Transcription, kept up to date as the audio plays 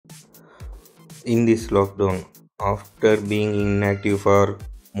In this lockdown, after being inactive for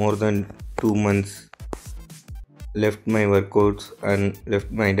more than 2 months, left my workouts and left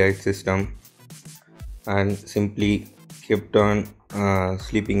my diet system and simply kept on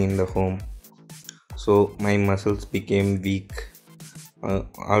sleeping in the home. So my muscles became weak,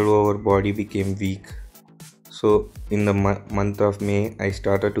 all over body became weak. So in the month of May, I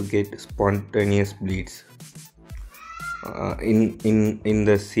started to get spontaneous bleeds in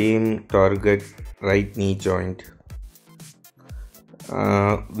the same target right knee joint,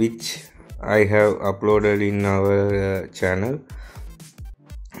 which I have uploaded in our channel.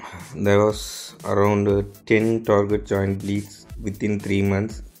 There was around 10 target joint bleeds within 3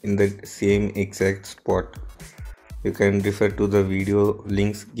 months in the same exact spot. You can refer to the video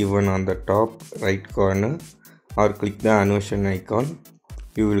links given on the top right corner or click the annotation icon.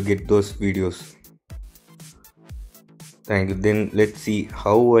 You will get those videos. Thank you. Then let's see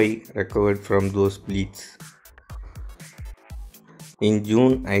how I recovered from those bleeds. In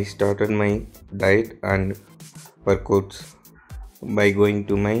June, I started my diet and workouts by going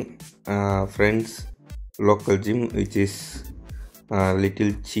to my friend's local gym, which is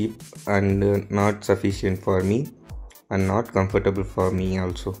little cheap and not sufficient for me and not comfortable for me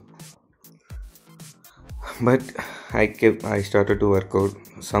also. But I started to work out.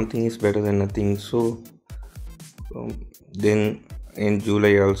 Something is better than nothing. So then in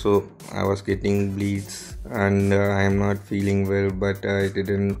July also I was getting bleeds and I am not feeling well, but I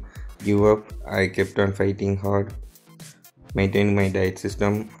didn't give up. I kept on fighting hard, maintained my diet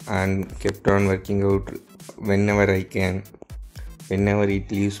system and kept on working out whenever I can. Whenever it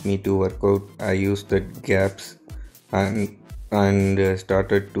leaves me to work out, I use the gaps and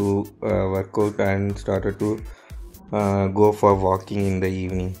started to work out and started to go for walking in the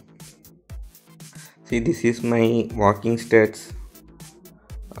evening. See, this is my walking stats.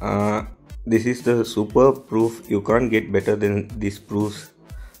 This is the super proof. You can't get better than this proofs.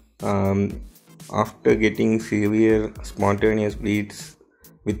 After getting severe spontaneous bleeds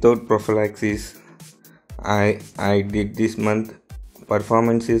without prophylaxis, I did this month.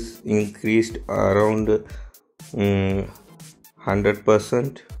 Performances increased around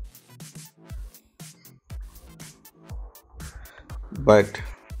 100%, but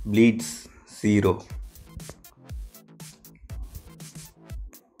bleeds 0.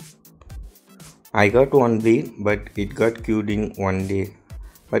 I got one bleed, but it got cured in 1 day.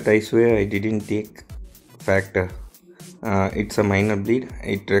 But I swear I didn't take factor. It's a minor bleed.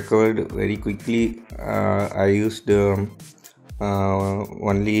 It recovered very quickly. I used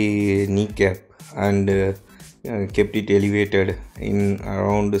only kneecap and kept it elevated in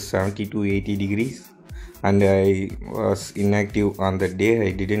around 70 to 80 degrees, and I was inactive on the day.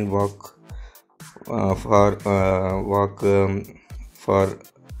 I didn't walk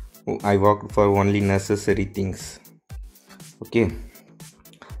I walked for only necessary things. Okay,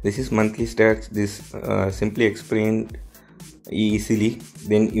 this is monthly stats. This simply explained easily.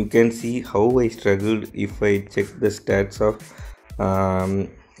 Then you can see how I struggled if I check the stats of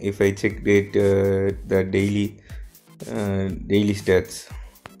if I checked it the daily stats.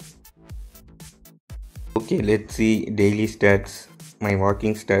 Okay, let's see daily stats, my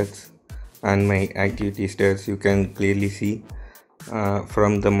walking stats and my activity stats. You can clearly see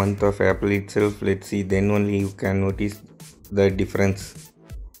from the month of April itself. Let's see, then only you can notice the difference.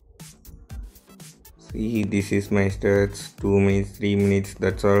 See, this is my stats, 2 minutes, 3 minutes,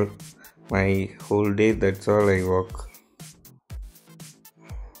 that's all. My whole day, that's all I walk.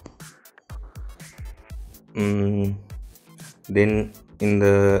 Then in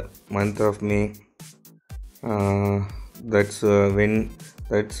the month of May, that's when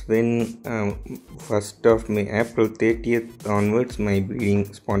 1st of May, April 30th onwards, my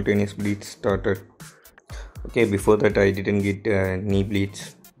bleeding, spontaneous bleeds started. Okay, before that I didn't get knee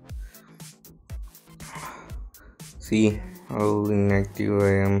bleeds. See how inactive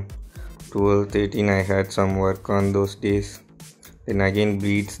I am. 12, 13, I had some work on those days. Then again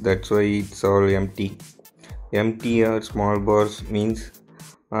bleeds, that's why it's all empty. Empty or small bars means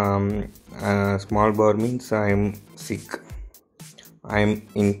small bar means I am sick, I am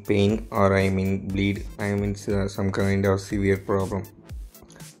in pain, or I am in bleed, I am in some kind of severe problem.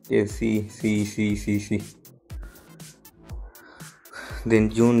 Yes, see. Then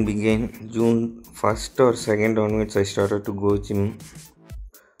June began. June 1st or 2nd onwards I started to go gym,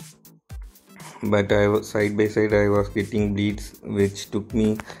 but I was side by side I was getting bleeds, which took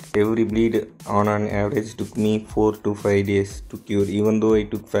me, every bleed on an average took me 4 to 5 days to cure. Even though I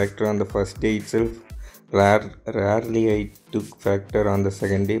took factor on the first day itself, rarely I took factor on the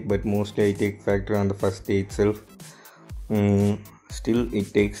second day, but mostly I take factor on the first day itself. Still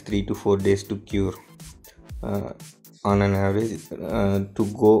it takes 3 to 4 days to cure, uh, on an average, to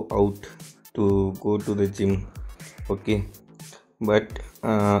go out, to go to the gym. Okay, but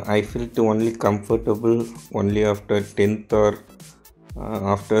I felt only comfortable only after 10th, or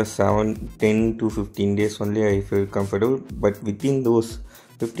after 10 to 15 days only I feel comfortable. But within those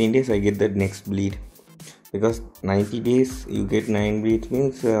 15 days I get that next bleed, because 90 days you get 9 bleeds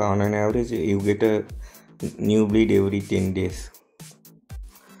means, on an average you get a new bleed every 10 days.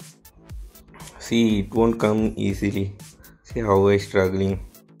 See, it won't come easily. See how I struggling.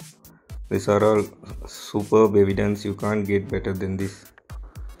 These are all superb evidence. You can't get better than this.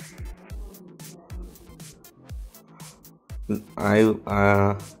 I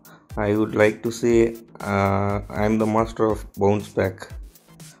uh, I would like to say, I am the master of bounce back.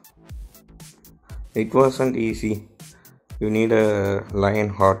 It wasn't easy. You need a lion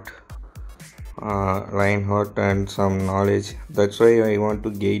heart and some knowledge. That's why I want to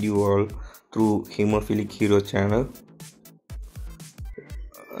guide you all through Hemophilic Hero channel.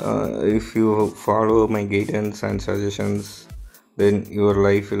 If you follow my guidance and suggestions, then your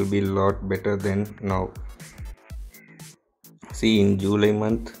life will be a lot better than now. See, in July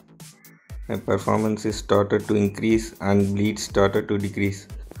month, my performance is started to increase and bleeds started to decrease.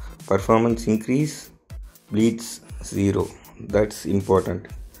 Performance increase, bleeds zero. That's important.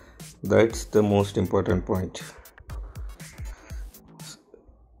 That's the most important point.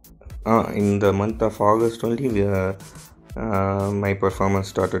 In the month of August only, my performance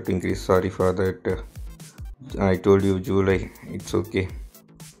started to increase. Sorry for that. I told you July. It's okay.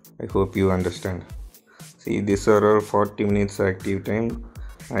 I hope you understand. See, these are all 40 minutes active time.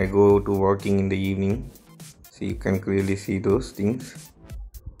 I go to walking in the evening. See, you can clearly see those things.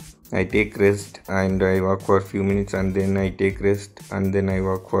 I take rest and I walk for a few minutes, and then I take rest and then I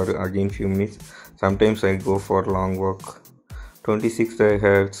walk for again few minutes. Sometimes I go for long walk. 26th I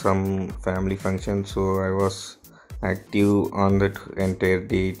had some family function, so I was active on that entire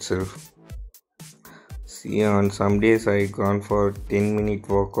day itself. See, on some days I gone for 10-minute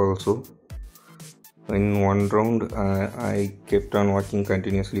walk also. In one round, I kept on walking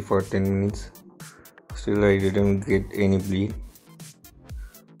continuously for 10 minutes. Still I didn't get any bleed.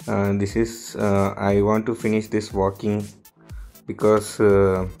 I want to finish this walking because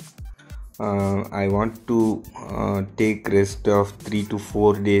I want to take rest of 3 to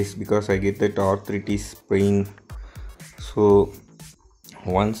 4 days, because I get that arthritis pain. So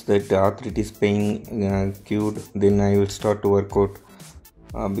once that arthritis pain cured, then I will start to work out,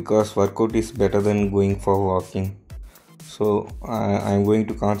 because workout is better than going for walking. So I'm going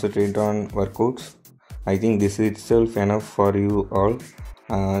to concentrate on workouts. I think this is itself enough for you all.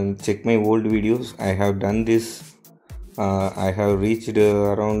 Check my old videos. I have done this. I have reached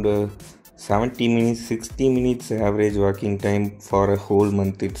around 70 minutes, 60 minutes average walking time for a whole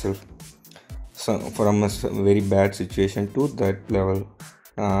month itself. So from a very bad situation to that level.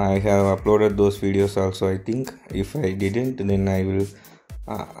 I have uploaded those videos also, I think. If I didn't, then I will.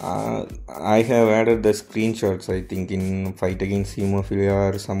 I have added the screenshots, I think, in Fight Against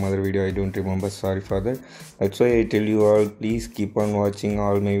Hemophilia or some other video. I don't remember. Sorry for that. That's why I tell you all, please keep on watching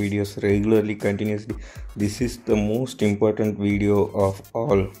all my videos regularly, continuously. This is the most important video of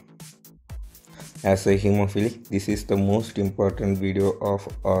all. As a hemophilic, this is the most important video of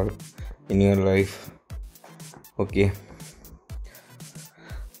all in your life. Okay.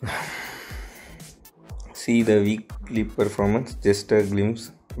 See the weekly performance, just a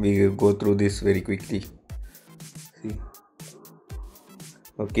glimpse. We will go through this very quickly. See.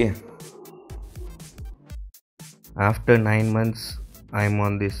 Okay. After 9 months, I'm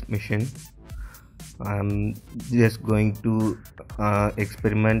on this mission. I'm just going to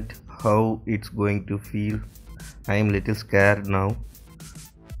experiment how it's going to feel. I'm little scared now,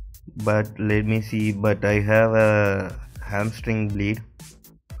 but let me see. But I have a hamstring bleed.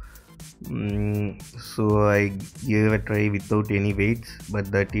 So I gave a try without any weights,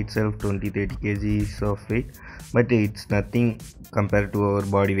 but that itself 20-30 kgs of weight, but it's nothing compared to our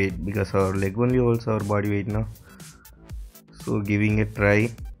body weight, because our leg only holds our body weight now. So giving a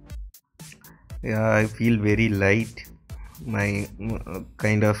try. Yeah, I feel very light. My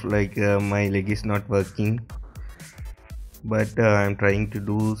kind of like my leg is not working, but I'm trying to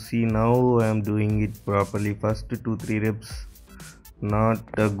do. See, now I'm doing it properly. First 2-3 reps, not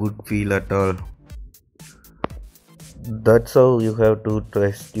a good feel at all. That's how you have to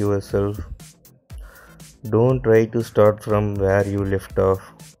trust yourself. Don't try to start from where you left off.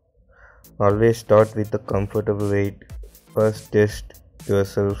 Always start with a comfortable weight. First test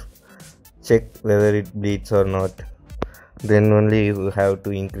yourself, check whether it bleeds or not, then only you have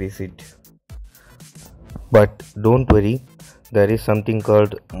to increase it. But don't worry, there is something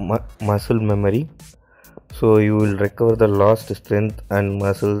called muscle memory. So you will recover the lost strength and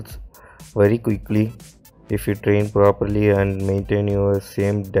muscles very quickly if you train properly and maintain your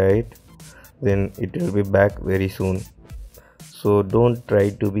same diet. Then it will be back very soon. So don't try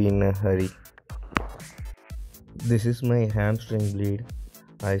to be in a hurry. This is my hamstring bleed.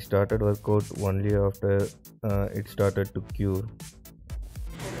 I started workout only after it started to cure.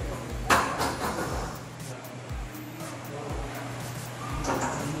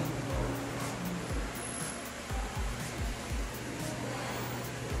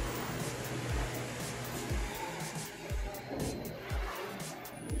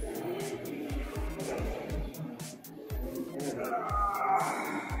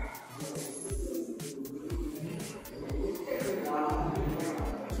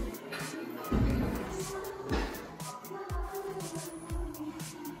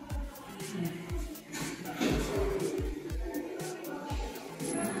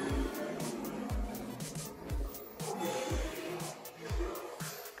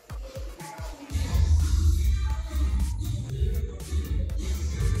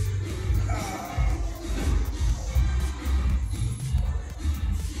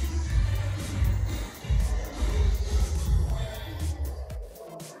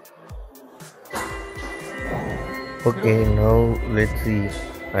 Okay, now let's see.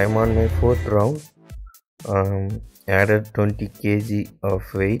 I'm on my fourth round. Added 20 kg of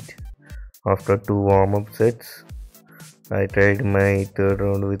weight after two warm-up sets. I tried my third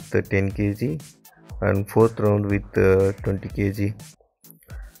round with 10 kg and fourth round with 20 kg.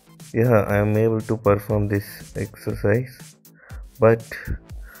 Yeah, I am able to perform this exercise, but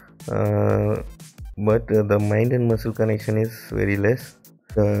uh, the mind and muscle connection is very less.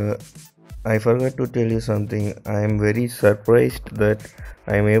 I forgot to tell you something. I am very surprised that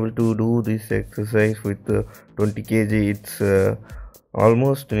I am able to do this exercise with 20 kg. It's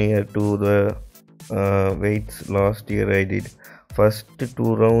almost near to the weights last year I did. First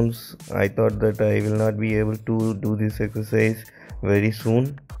two rounds, I thought that I will not be able to do this exercise very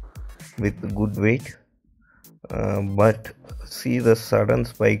soon with good weight. But see the sudden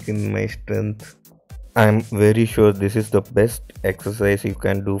spike in my strength. I'm very sure this is the best exercise you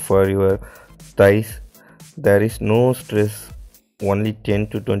can do for your thighs. There is no stress, only 10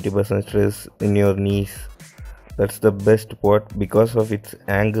 to 20% stress in your knees. That's the best part because of its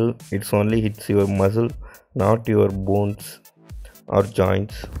angle. It only hits your muscle, not your bones or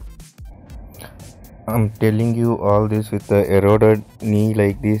joints. I'm telling you all this with the eroded knee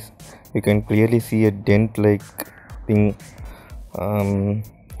like this. You can clearly see a dent like thing.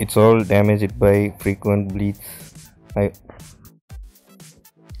 It's all damaged by frequent bleeds. I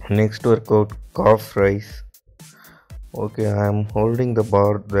Next workout, calf rise. Okay, I'm holding the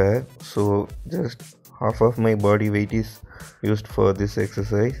bar there, so just half of my body weight is used for this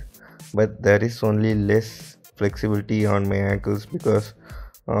exercise, but there is only less flexibility on my ankles because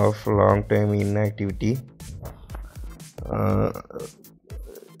of long time inactivity. uh,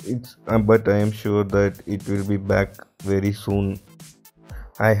 but I am sure that it will be back very soon.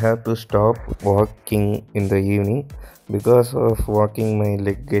 I have to stop walking in the evening because of walking my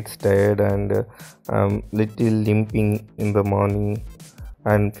leg gets tired and I'm little limping in the morning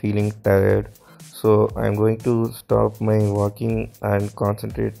and feeling tired. So I'm going to stop my walking and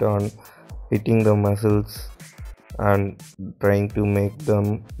concentrate on hitting the muscles and trying to make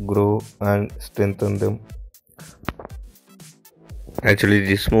them grow and strengthen them. Actually,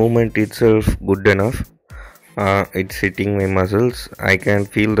 this movement itself good enough. It's hitting my muscles. I can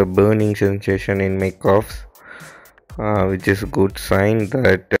feel the burning sensation in my calves, which is a good sign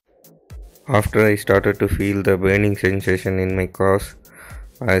that after I started to feel the burning sensation in my calves,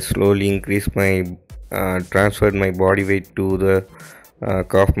 I slowly increased my transferred my body weight to the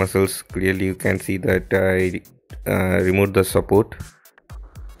calf muscles. Clearly, you can see that I removed the support.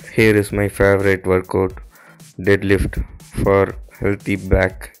 Here is my favorite workout, deadlift for healthy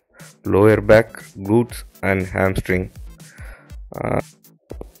back, lower back, glutes, and hamstring.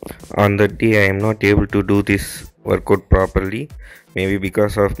 On the day I am not able to do this workout properly, maybe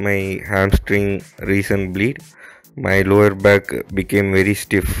because of my hamstring recent bleed, my lower back became very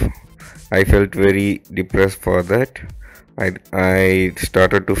stiff. I felt very depressed for that. I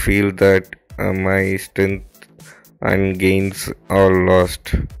started to feel that my strength and gains are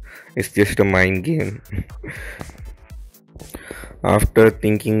lost. It's just a mind game. After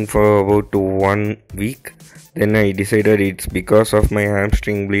thinking for about 1 week, then I decided it's because of my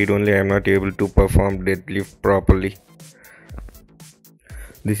hamstring bleed only I'm not able to perform deadlift properly.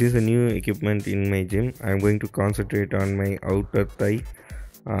 This is a new equipment in my gym. I'm going to concentrate on my outer thigh,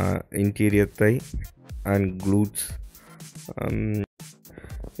 interior thigh, and glutes. Um,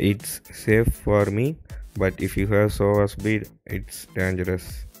 it's safe for me, but if you have psoas bleed, it's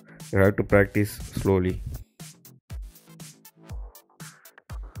dangerous. You have to practice slowly.